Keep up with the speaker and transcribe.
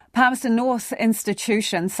Palmerston North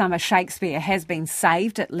institution Summer Shakespeare has been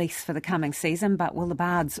saved, at least for the coming season, but will the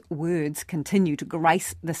bard's words continue to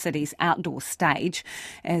grace the city's outdoor stage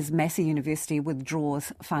as Massey University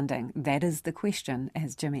withdraws funding? That is the question,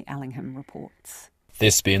 as Jimmy Ellingham reports.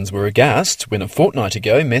 Thespians were aghast when a fortnight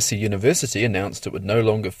ago Massey University announced it would no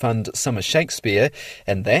longer fund Summer Shakespeare,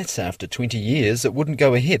 and that, after 20 years, it wouldn't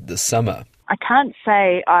go ahead this summer. I can't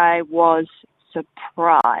say I was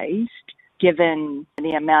surprised, given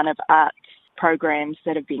the amount of arts programs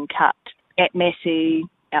that have been cut at Massey,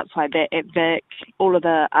 outside that at Vic. All of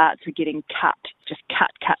the arts are getting cut, just cut.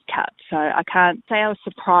 So I can't say I was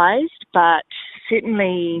surprised, but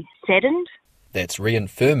certainly saddened. That's Rhian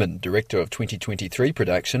Furman, director of 2023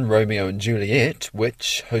 production Romeo and Juliet,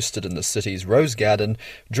 which, hosted in the city's Rose Garden,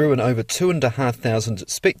 drew in over 2,500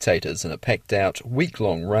 spectators in a packed-out,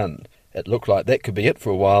 week-long run. It looked like that could be it for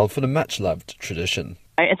a while for the much-loved tradition.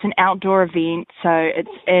 It's an outdoor event, so it's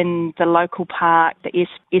in the local park, the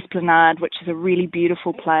Esplanade, which is a really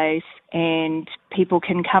beautiful place, and people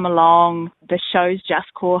can come along. The show's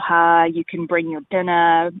just koha, you can bring your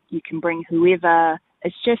dinner, you can bring whoever.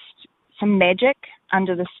 It's just some magic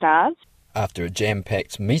under the stars. After a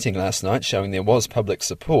jam-packed meeting last night showing there was public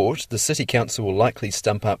support, the City Council will likely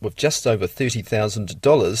stump up with just over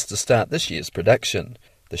 $30,000 to start this year's production.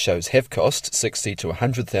 The shows have cost $60,000 to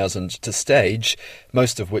 $100,000 to stage,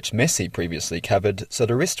 most of which Massey previously covered, so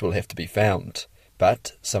the rest will have to be found.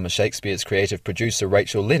 But Summer Shakespeare's creative producer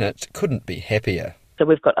Rachel Leonard couldn't be happier. So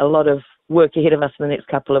we've got a lot of work ahead of us in the next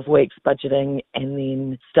couple of weeks, budgeting and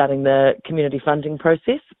then starting the community funding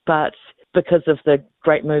process. But because of the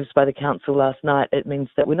great moves by the council last night, it means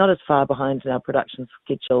that we're not as far behind in our production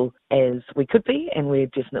schedule as we could be, and we're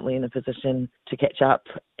definitely in a position to catch up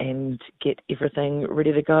and get everything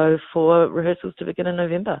ready to go for rehearsals to begin in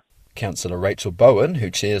November. Councillor Rachel Bowen, who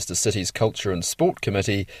chairs the city's Culture and Sport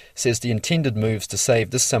Committee, says the intended moves to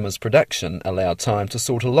save this summer's production allow time to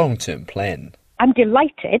sort a long-term plan. I'm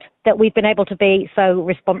delighted that we've been able to be so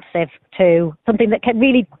responsive to something that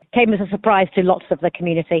really came as a surprise to lots of the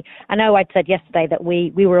community. I know I'd said yesterday that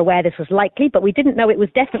we were aware this was likely, but we didn't know it was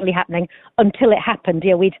definitely happening until it happened.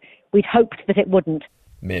 We'd hoped that it wouldn't.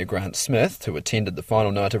 Mayor Grant Smith, who attended the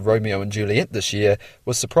final night of Romeo and Juliet this year,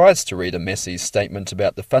 was surprised to read a Massey's statement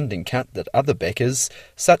about the funding cut that other backers,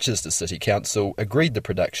 such as the City Council, agreed the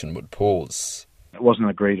production would pause. It wasn't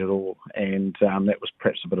agreed at all, and that was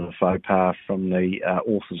perhaps a bit of a faux pas from the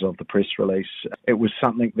authors of the press release. It was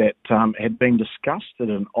something that had been discussed at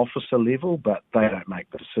an officer level, but they don't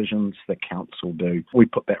make the decisions, the council do. We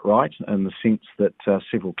put that right in the sense that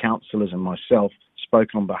several councillors and myself spoke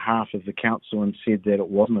on behalf of the council and said that it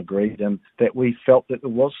wasn't agreed and that we felt that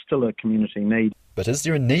there was still a community need. But is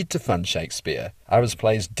there a need to fund Shakespeare? Are his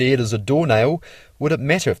plays dead as a doornail? Would it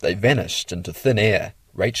matter if they vanished into thin air?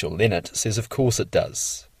 Rachel Leonard says of course it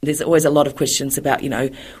does. There's always a lot of questions about,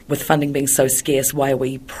 with funding being so scarce, why are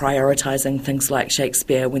we prioritising things like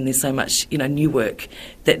Shakespeare when there's so much, new work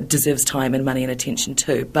that deserves time and money and attention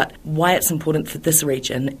too. But why it's important for this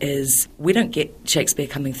region is we don't get Shakespeare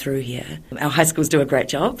coming through here. Our high schools do a great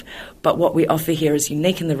job, but what we offer here is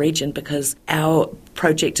unique in the region because our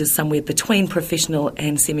project is somewhere between professional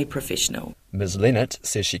and semi-professional. Ms Leonard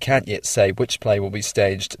says she can't yet say which play will be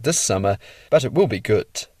staged this summer, but it will be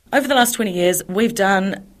good. Over the last 20 years, we've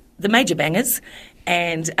done the major bangers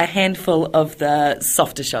and a handful of the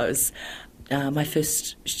softer shows. My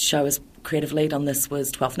first show as creative lead on this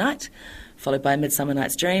was Twelfth Night, followed by Midsummer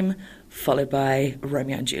Night's Dream, followed by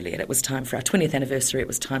Romeo and Juliet. It was time for our 20th anniversary. It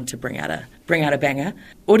was time to bring out a banger.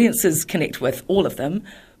 Audiences connect with all of them,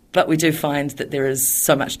 but we do find that there is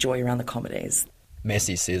so much joy around the comedies.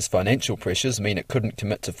 Massey says financial pressures mean it couldn't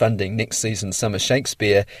commit to funding next season's Summer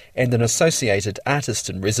Shakespeare and an associated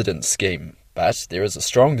artist-in-residence scheme. But there is a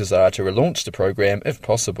strong desire to relaunch the program if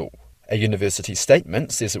possible. A university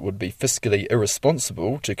statement says it would be fiscally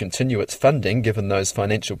irresponsible to continue its funding given those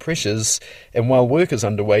financial pressures, and while work is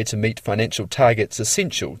underway to meet financial targets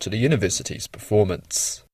essential to the university's performance.